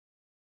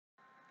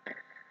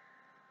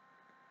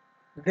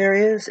There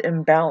is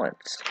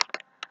imbalance.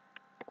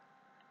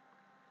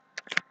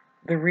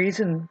 The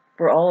reason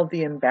for all of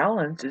the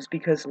imbalance is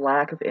because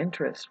lack of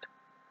interest.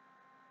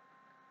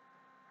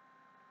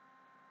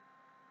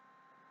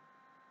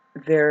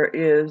 There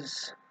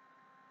is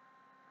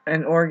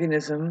an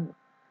organism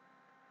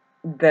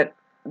that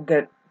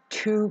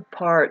two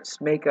parts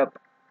make up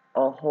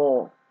a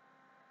whole.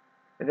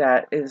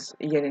 That is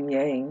yin and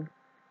yang,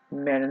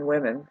 men and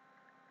women,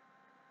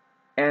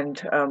 and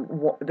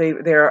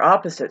they are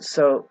opposites.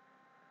 So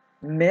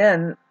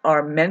men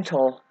are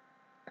mental,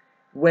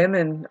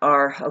 women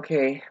are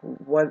okay.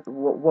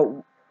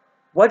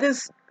 What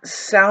is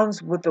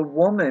sounds with the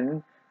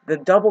woman? The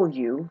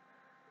W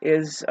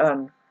is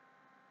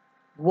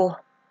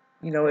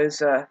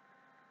is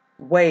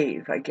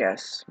wave. I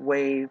guess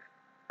wave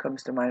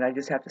comes to mind. I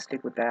just have to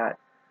stick with that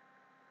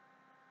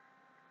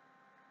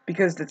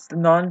because it's the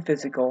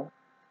non-physical.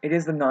 It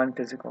is the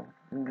non-physical.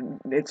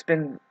 It's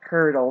been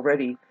heard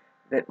already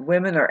that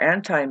women are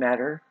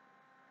antimatter,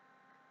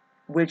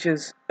 which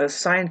is a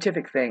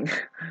scientific thing.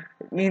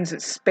 It means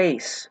it's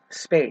space.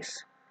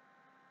 Space.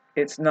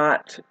 It's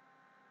not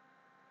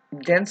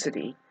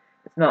density.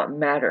 It's not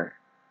matter.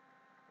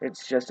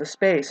 It's just a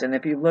space. And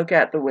if you look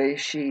at the way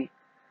she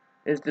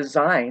is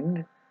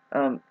designed,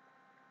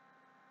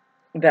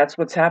 that's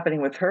what's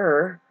happening with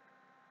her.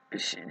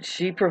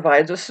 She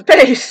provides a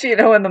space,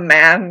 and the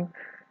man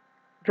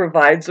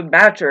provides a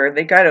matter, and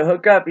they kind of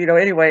hook up,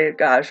 Anyway,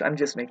 gosh, I'm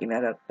just making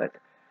that up, but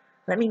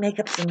let me make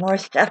up some more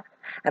stuff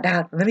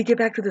let me get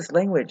back to this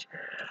language.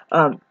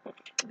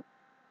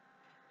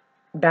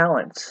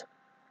 Balance.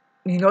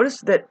 You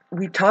notice that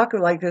we talk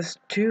like this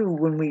too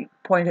when we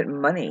point at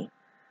money.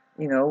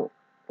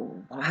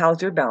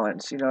 How's your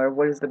balance? Or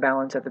what is the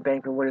balance at the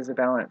bank, or what is the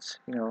balance?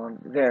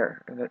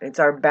 There. It's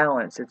our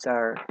balance. It's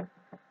our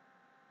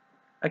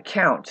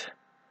account.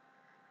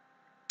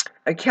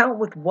 Account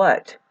with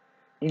what?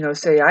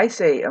 I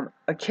say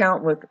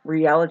account with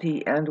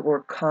reality and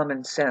or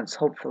common sense,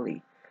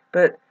 hopefully.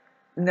 But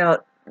now,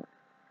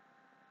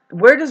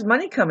 where does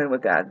money come in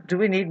with that? Do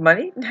we need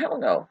money? Hell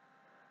no.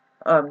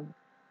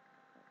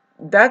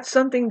 That's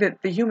something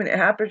that the human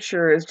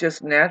aperture is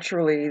just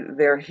naturally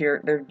they're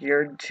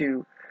geared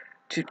to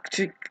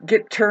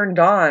get turned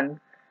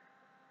on.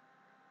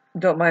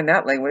 Don't mind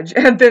that language,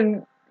 and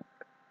then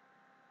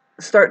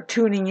start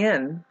tuning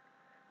in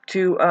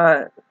to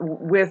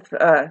with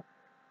the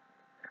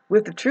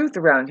truth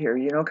around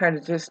here. Kind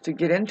of just to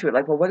get into it.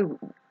 Like, well,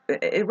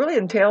 it really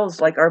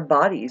entails like our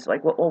bodies.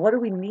 Like, well, what do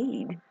we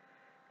need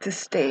to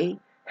stay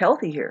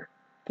healthy here?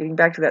 Getting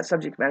back to that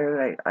subject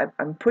matter, that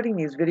I'm putting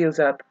these videos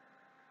up.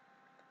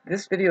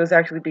 This video is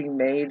actually being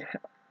made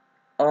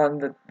on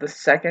the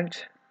 2nd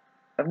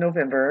of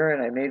November,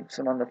 and I made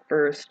some on the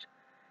 1st,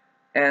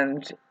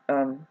 and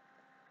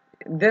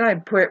then I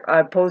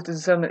posted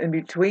some in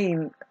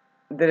between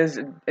that is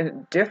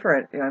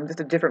different. I'm just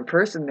a different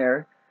person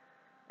there,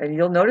 and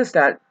you'll notice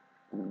that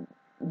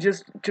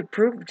just to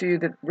prove to you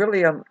that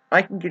really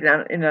I can get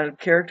out in a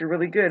character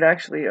really good.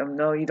 Actually,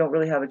 no, you don't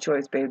really have a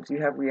choice, babes.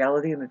 You have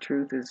reality, and the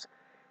truth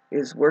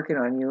is working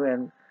on you,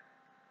 and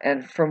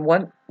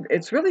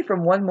it's really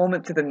from one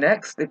moment to the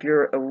next. If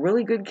you're a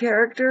really good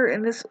character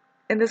in this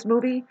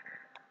movie,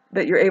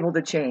 that you're able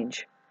to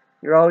change.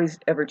 You're always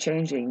ever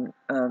changing.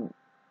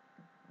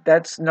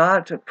 That's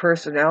not a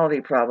personality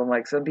problem,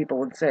 like some people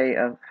would say.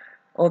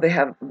 Oh, they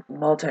have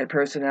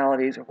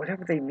multi-personalities, or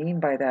whatever they mean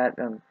by that.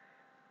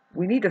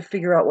 We need to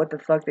figure out what the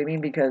fuck they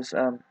mean, because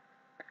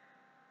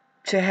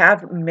to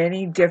have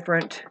many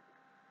different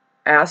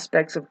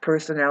aspects of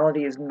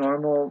personality is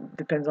normal.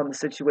 Depends on the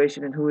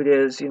situation and who it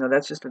is.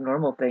 That's just a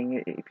normal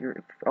thing. If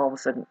you're all of a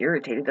sudden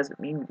irritated,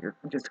 doesn't mean you're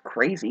just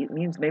crazy. It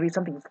means maybe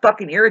something's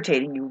fucking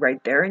irritating you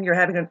right there, and you're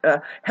having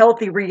a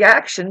healthy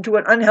reaction to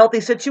an unhealthy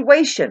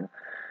situation.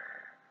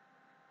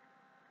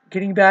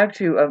 Getting back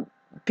to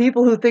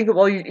people who think,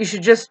 well, you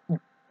should just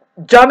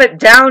dumb it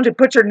down to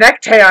put your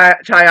necktie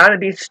on and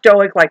be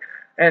stoic, like,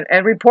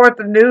 and report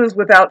the news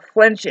without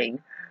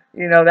flinching.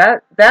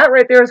 That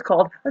right there is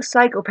called a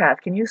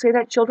psychopath. Can you say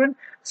that, children?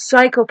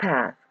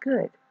 Psychopath.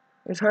 Good.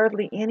 There's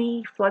hardly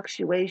any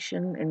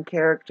fluctuation in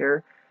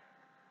character.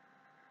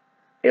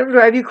 It'll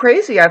drive you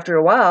crazy after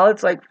a while.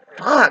 It's like,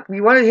 fuck,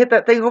 you want to hit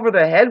that thing over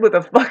the head with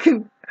a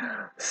fucking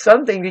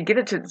something to get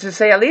it to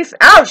say at least,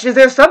 ouch, is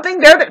there something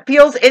there that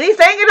feels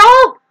anything at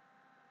all?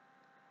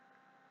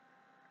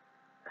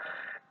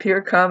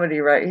 Pure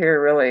comedy right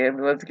here, really.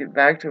 And let's get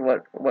back to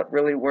what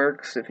really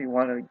works if you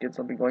want to get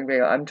something going.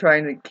 I'm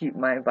trying to keep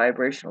my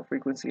vibrational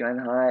frequency on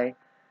high.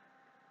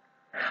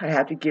 I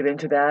have to get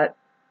into that.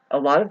 A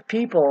lot of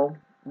people,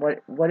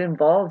 what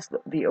involves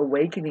the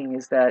awakening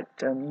is that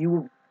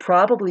you've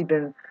probably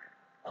been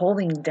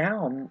holding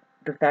down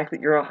the fact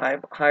that you're a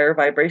higher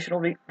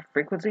vibrational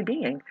frequency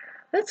being.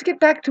 Let's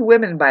get back to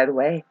women, by the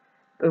way.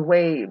 The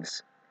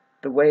waves.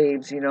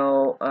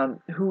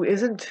 Who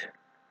isn't...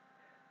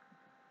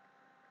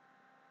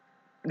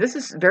 This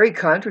is very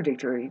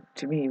contradictory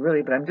to me,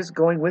 really, but I'm just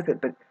going with it.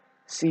 But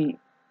see,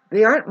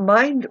 they aren't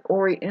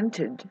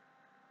mind-oriented.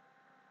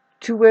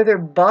 to where their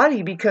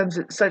body becomes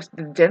at such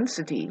the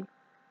density.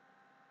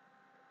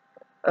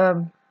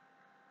 You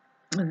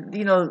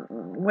know,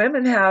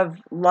 women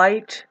have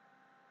light.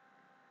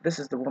 This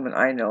is the woman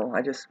I know.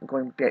 I just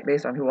going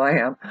based on who I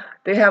am.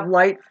 They have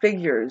light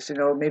figures. You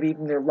know, maybe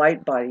even their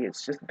light body.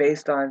 It's just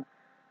based on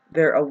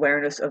their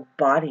awareness of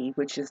body,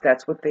 which is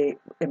that's what they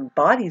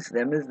embodies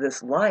them is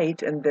this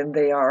light, and then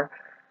they are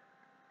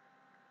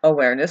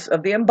awareness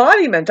of the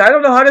embodiment. I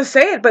don't know how to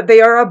say it, but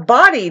they are a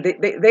body.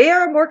 They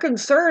are more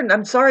concerned.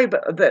 I'm sorry,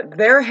 but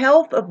their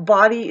health of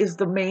body is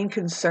the main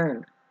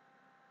concern.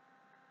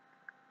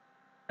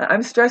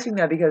 I'm stressing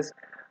that because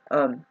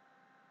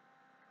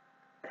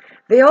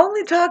they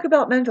only talk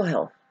about mental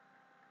health.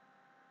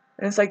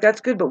 And it's like,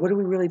 that's good, but what are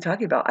we really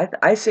talking about?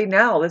 I say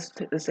now, let's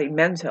say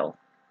men's health.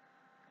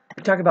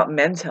 We talk about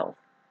men's health.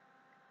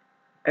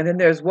 And then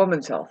there's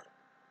woman's health.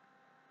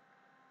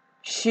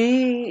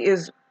 She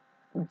is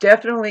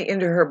definitely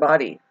into her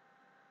body.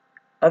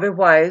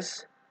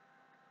 Otherwise,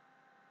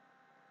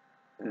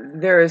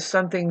 there is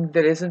something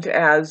that isn't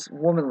as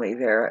womanly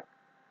there.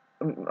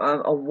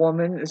 A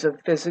woman is a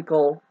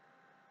physical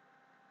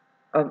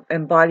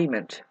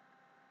embodiment.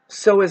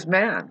 So is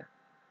man.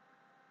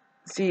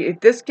 See, if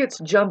this gets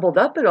jumbled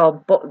up at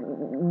all,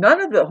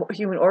 none of the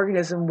human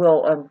organism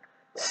will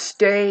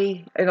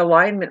stay in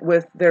alignment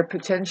with their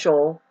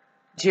potential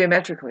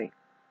geometrically.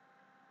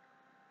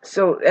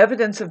 So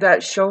evidence of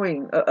that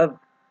showing of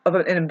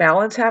an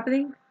imbalance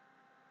happening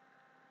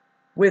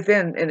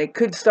within, and it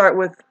could start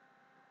with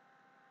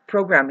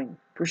programming,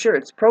 for sure,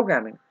 it's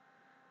programming.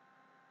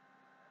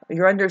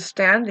 Your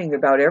understanding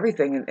about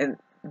everything, and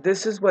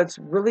this is what's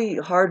really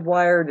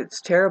hardwired, it's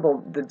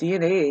terrible, the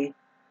DNA.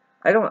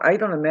 I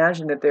don't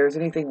imagine that there's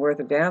anything worth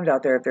a damn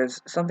out there if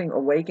there's something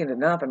awakened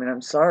enough. I mean,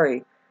 I'm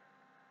sorry.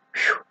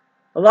 Whew.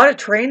 A lot of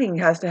training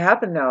has to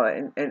happen now,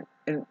 and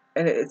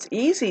it's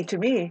easy to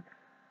me.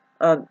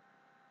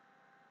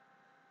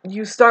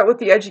 You start with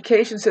the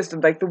education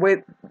system, like the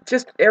way,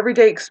 just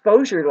everyday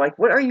exposure, like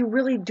what are you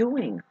really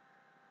doing?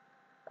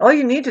 All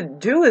you need to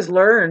do is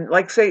learn,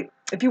 like say,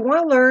 if you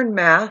want to learn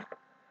math,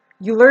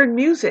 you learn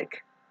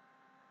music.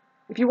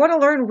 If you want to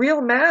learn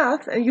real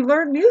math, you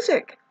learn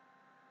music.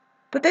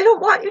 But they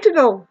don't want you to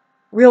know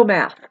real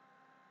math,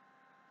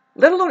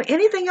 let alone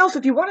anything else.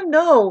 If you want to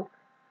know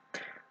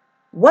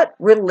what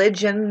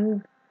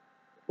religion,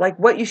 like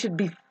what you should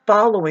be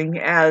following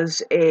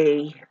as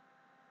a,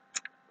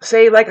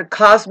 say like a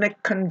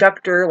cosmic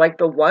conductor, like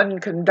the one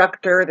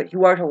conductor that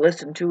you are to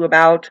listen to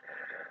about,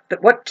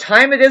 that what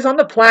time it is on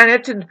the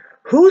planet, and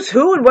who's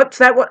who, and what's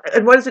that,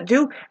 and what does it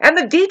do, and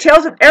the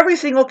details of every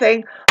single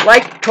thing,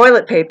 like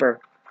toilet paper.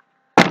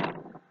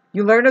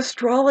 You learn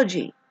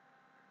astrology,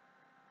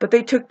 but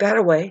they took that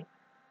away.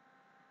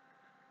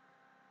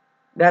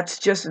 That's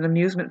just an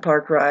amusement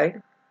park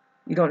ride.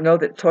 You don't know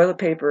that toilet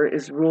paper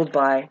is ruled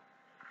by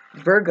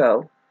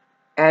Virgo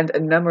and a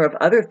number of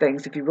other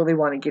things if you really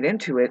want to get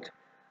into it.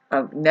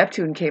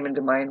 Neptune came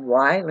into mind.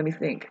 Why? Let me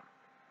think.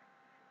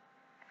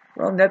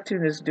 Well,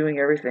 Neptune is doing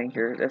everything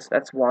here.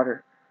 That's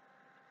water.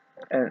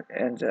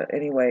 And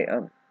anyway,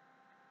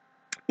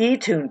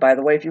 E-tune, by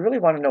the way, if you really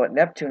want to know what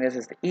Neptune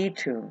is the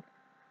E-tune.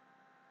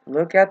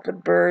 Look at the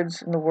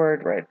birds in the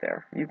word right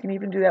there. You can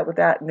even do that with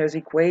that. And there's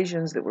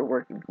equations that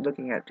we're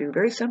looking at too.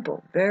 Very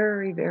simple.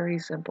 Very, very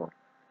simple.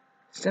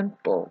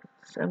 Simple.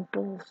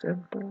 Simple.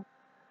 Simple.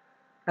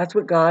 That's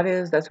what God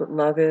is. That's what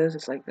love is.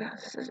 It's like,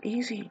 this is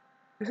easy.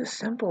 This is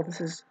simple. This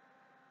is,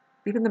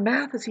 even the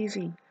math is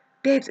easy.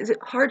 Babes, is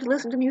it hard to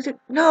listen to music?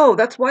 No,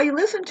 that's why you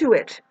listen to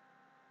it.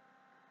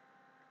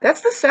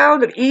 That's the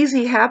sound of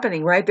easy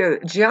happening right there.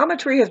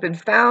 Geometry has been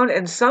found,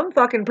 and some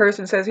fucking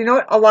person says, you know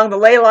what, along the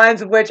ley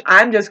lines of which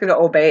I'm just going to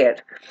obey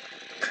it.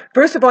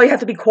 First of all, you have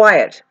to be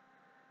quiet.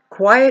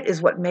 Quiet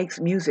is what makes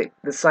music,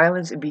 the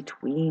silence in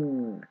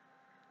between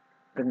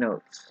the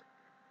notes.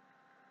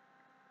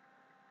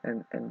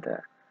 And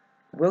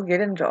we'll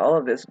get into all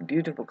of this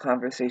beautiful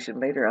conversation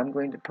later. I'm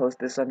going to post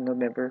this on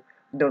November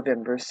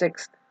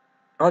 6th.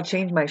 I'll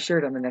change my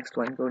shirt on the next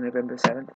one, go November 7th.